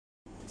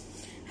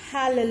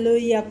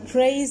Hallelujah.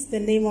 Praise the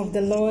name of the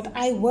Lord.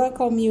 I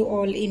welcome you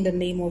all in the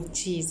name of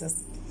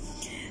Jesus.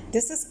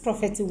 This is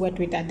Prophetic Word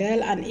with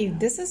Adele, and if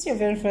this is your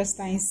very first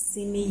time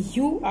seeing me,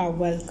 you are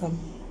welcome.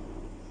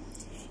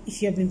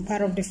 If you have been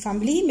part of the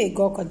family, may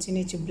God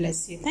continue to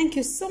bless you. Thank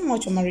you so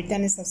much, my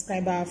returning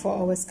subscriber, for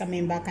always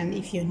coming back. And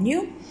if you're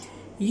new,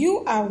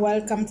 you are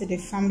welcome to the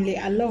family.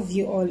 I love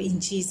you all in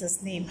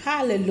Jesus' name.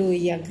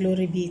 Hallelujah.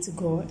 Glory be to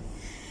God.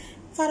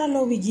 Father,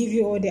 Lord, we give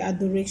you all the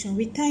adoration.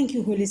 We thank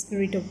you, Holy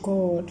Spirit of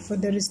God, for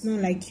there is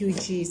none like you,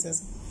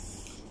 Jesus.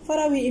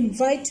 Father, we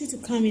invite you to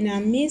come in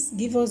our midst.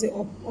 Give us the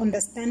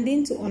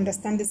understanding to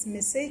understand this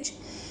message.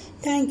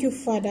 Thank you,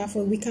 Father,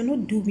 for we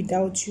cannot do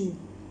without you.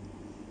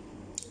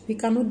 We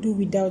cannot do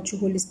without you,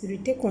 Holy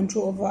Spirit. Take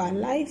control over our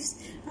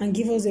lives and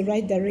give us the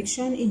right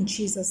direction. In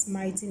Jesus'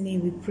 mighty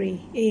name we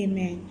pray.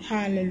 Amen.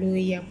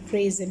 Hallelujah.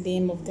 Praise the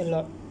name of the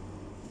Lord.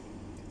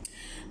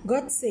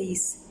 God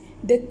says,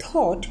 they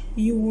thought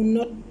you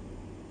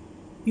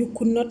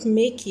could not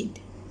make it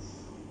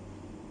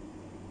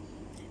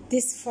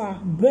this far,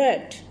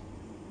 but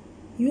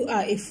you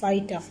are a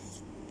fighter.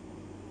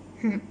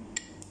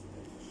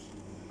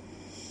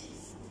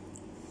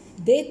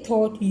 They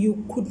thought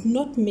you could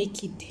not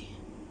make it,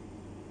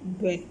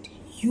 but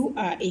you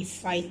are a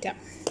fighter.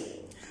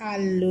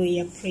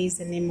 Hallelujah. Praise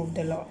the name of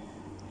the Lord.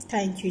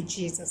 Thank you,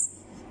 Jesus.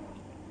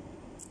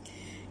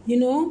 You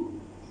know,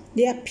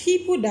 there are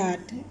people that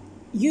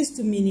used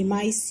to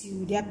minimize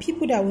you. There are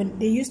people that when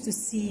they used to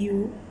see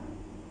you,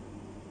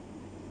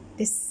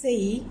 they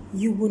say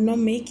you will not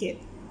make it.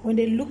 When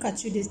they look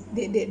at you, they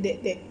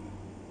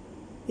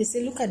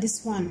say, look at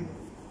this one,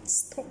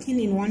 stuck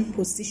in one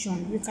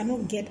position. You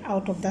cannot get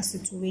out of that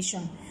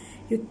situation.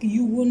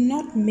 You will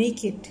not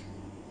make it.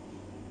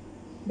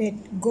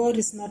 But God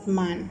is not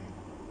man.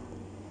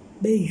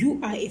 But you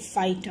are a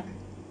fighter.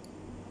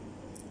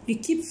 You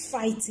keep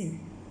fighting.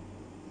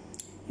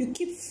 You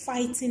keep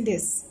fighting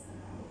this.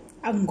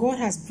 And God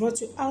has brought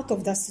you out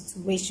of that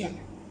situation.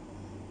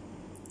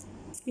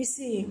 You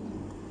see,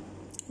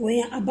 when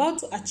you're about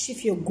to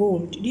achieve your goal,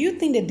 do you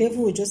think the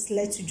devil will just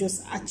let you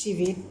just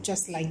achieve it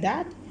just like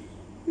that?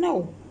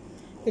 No.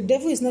 The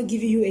devil is not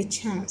giving you a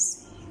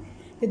chance.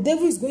 The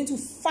devil is going to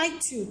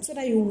fight you so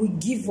that you will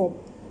give up.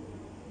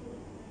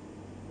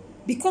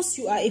 Because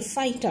you are a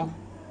fighter,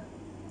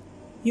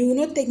 you will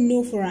not take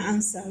no for an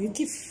answer. You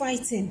keep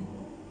fighting.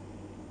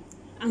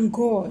 And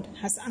God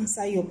has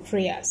answered your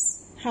prayers.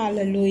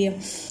 Hallelujah.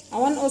 I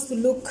want us to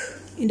look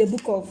in the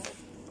book of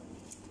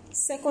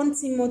 2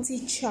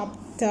 Timothy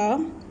chapter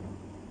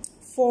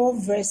 4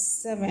 verse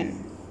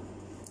 7.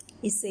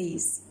 It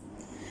says,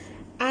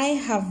 I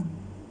have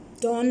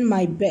done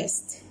my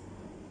best.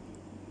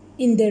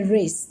 In the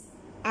race,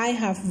 I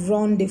have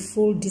run the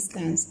full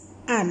distance,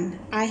 and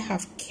I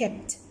have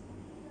kept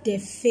the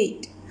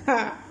faith.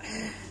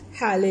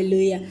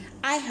 Hallelujah.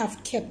 I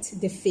have kept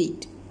the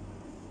faith.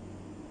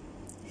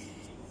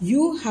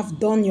 You have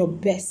done your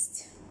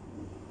best.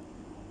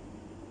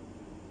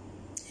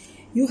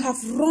 You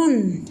have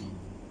run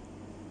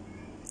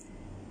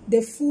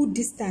the full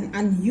distance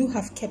and you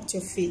have kept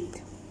your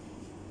faith.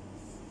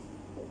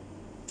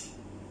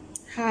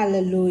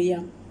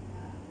 Hallelujah.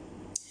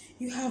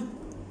 It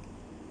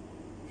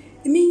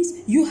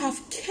means you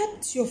have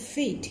kept your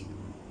faith.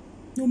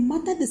 No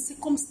matter the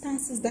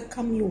circumstances that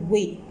come your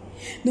way,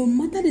 no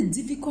matter the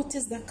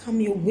difficulties that come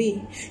your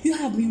way, you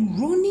have been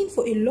running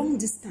for a long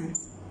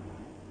distance.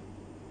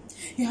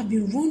 You have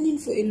been running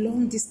for a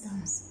long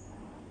distance.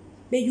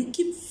 But you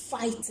keep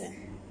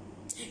fighting.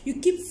 You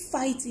keep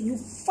fighting. You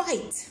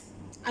fight.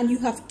 And you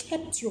have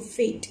kept your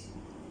faith.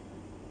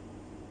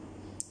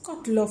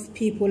 God loves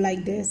people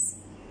like this.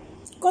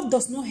 God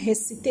does not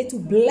hesitate to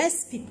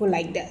bless people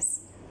like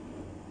this.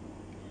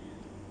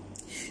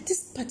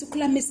 This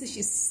particular message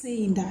is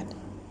saying that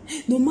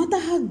no matter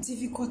how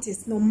difficult it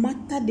is, no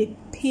matter the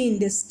pain,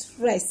 the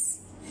stress,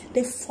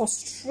 the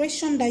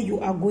frustration that you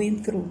are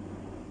going through,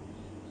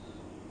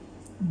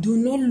 do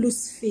not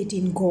lose faith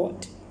in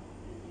God.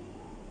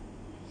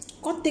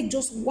 God take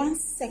just 1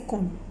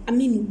 second.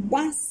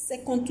 1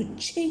 second to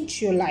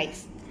change your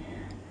life.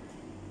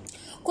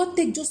 God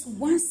take just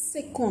 1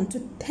 second to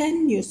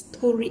turn your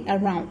story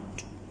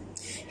around.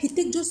 He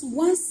take just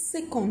 1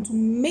 second to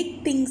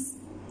make things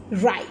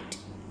right.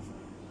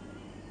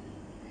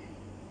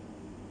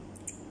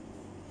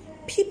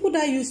 People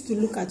that used to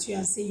look at you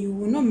and say you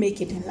will not make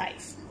it in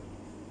life.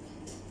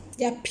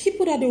 There are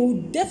people that they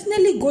will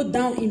definitely go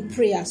down in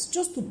prayers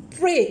just to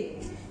pray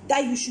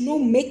that you should not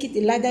make it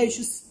in life, that you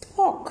should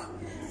stuck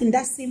in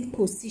that same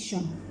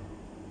position.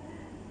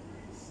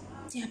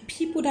 There are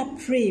people that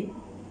pray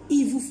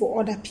evil for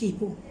other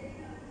people.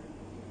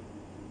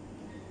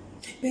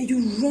 But you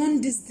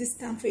run this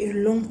distance for a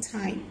long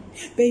time,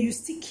 but you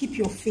still keep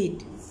your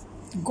faith.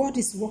 God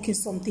is working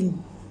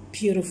something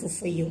beautiful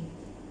for you.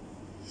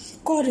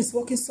 God is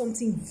working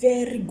something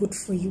very good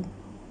for you.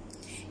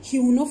 He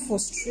will not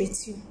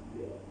frustrate you.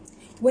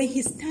 When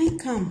his time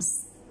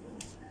comes,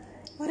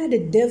 whether the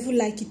devil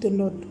like it or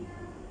not,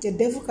 the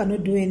devil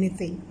cannot do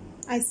anything.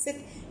 I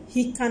said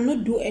he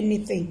cannot do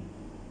anything.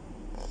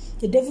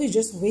 The devil is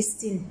just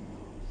wasting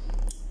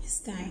his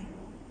time.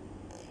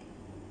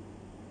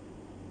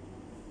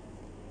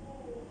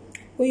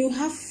 When you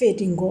have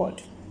faith in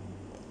God,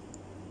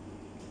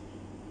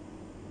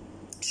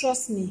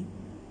 trust me,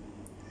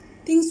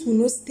 things will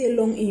not stay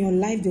long in your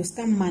life. They'll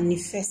start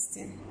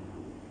manifesting.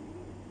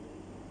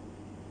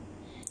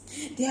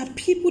 There are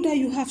people that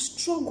you have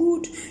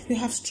struggled, you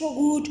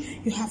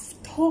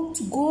have talked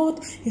to God,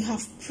 you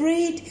have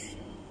prayed.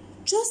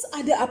 Just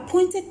at the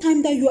appointed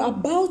time that you are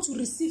about to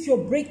receive your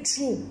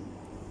breakthrough,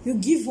 you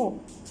give up.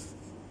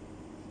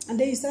 And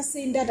then you start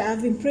saying that I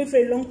have been praying for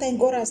a long time,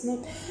 God has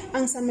not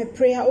answered my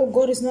prayer. Oh,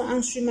 God is not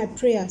answering my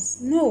prayers.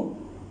 No.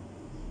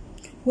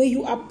 When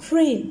you are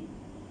praying,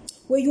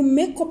 when you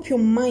make up your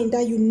mind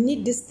that you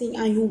need this thing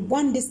and you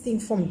want this thing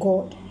from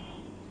God,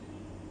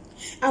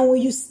 and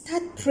when you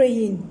start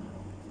praying,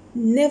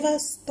 never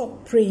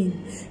stop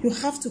praying. You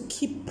have to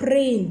keep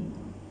praying.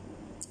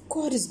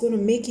 God is going to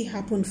make it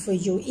happen for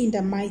you in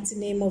the mighty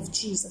name of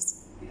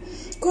Jesus.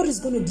 God is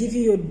going to give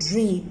you your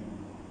dream.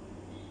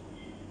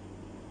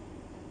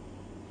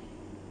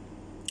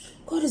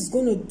 God is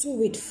going to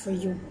do it for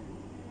you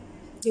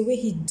the way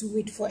he do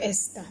it for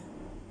Esther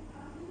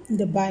in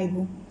the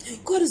Bible.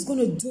 God is going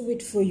to do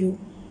it for you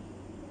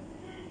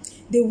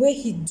the way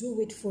he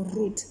do it for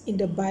Ruth in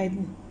the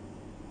Bible.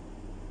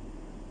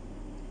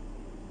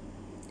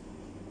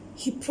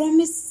 He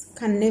promised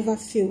can never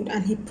fail,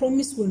 and he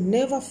promised will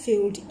never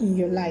fail in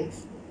your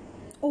life.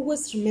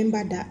 Always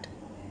remember that.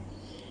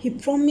 He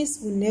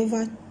promised will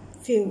never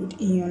fail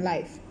in your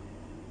life.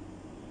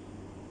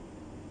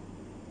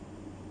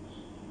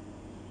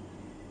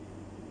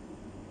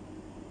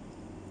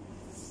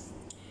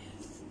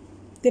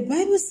 The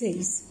Bible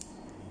says,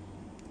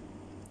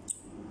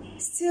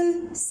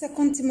 still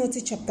 2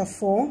 Timothy chapter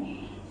 4,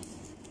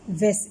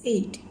 verse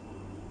 8.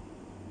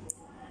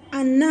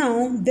 And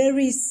now there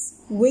is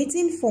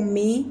waiting for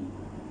me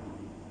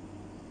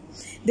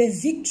the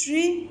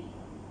victory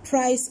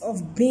prize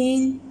of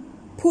being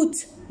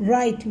put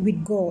right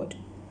with God.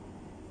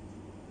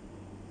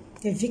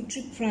 The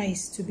victory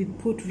prize to be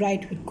put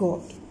right with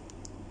God.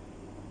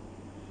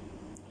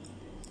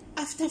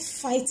 After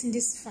fighting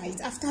this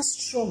fight, after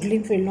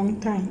struggling for a long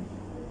time,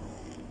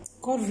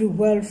 God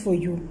reward for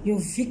you. Your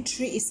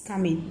victory is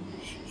coming.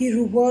 His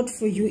reward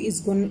for you is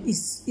going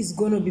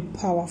to be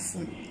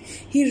powerful.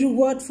 His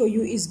reward for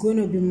you is going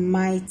to be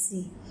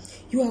mighty.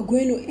 You are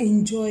going to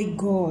enjoy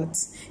God.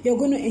 You are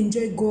going to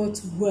enjoy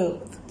God's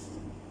wealth.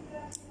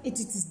 It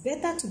is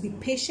better to be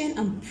patient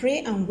and pray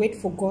and wait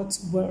for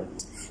God's word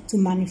to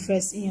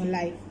manifest in your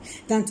life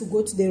than to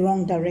go to the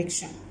wrong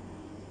direction.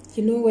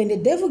 You know, when the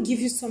devil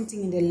gives you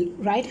something in the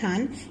right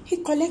hand, he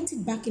collects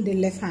it back in the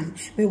left hand.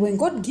 But when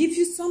God gives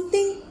you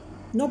something,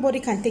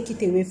 nobody can take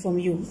it away from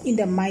you. In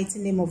the mighty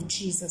name of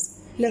Jesus.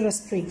 Let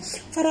us pray.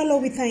 Father,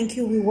 Lord, we thank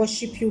you. We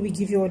worship you. We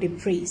give you all the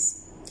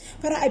praise.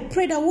 Father, I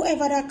pray that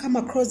whoever that come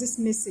across this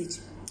message,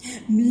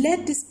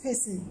 let this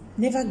person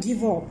never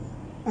give up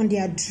on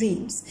their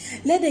dreams.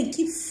 Let them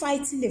keep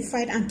fighting the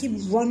fight and keep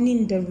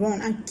running the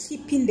run and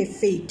keeping the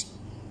faith.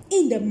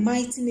 In the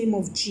mighty name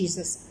of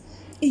Jesus.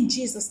 In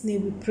Jesus'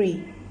 name we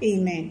pray.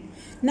 Amen.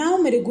 Now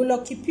may the good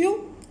Lord keep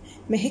you.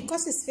 May he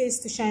cause his face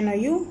to shine on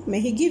you.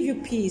 May he give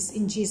you peace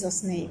in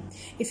Jesus' name.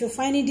 If you're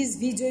finding this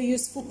video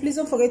useful, please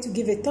don't forget to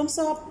give a thumbs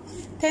up,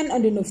 turn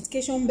on the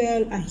notification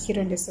bell, and hit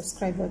on the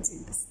subscribe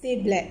button.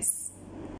 Stay blessed.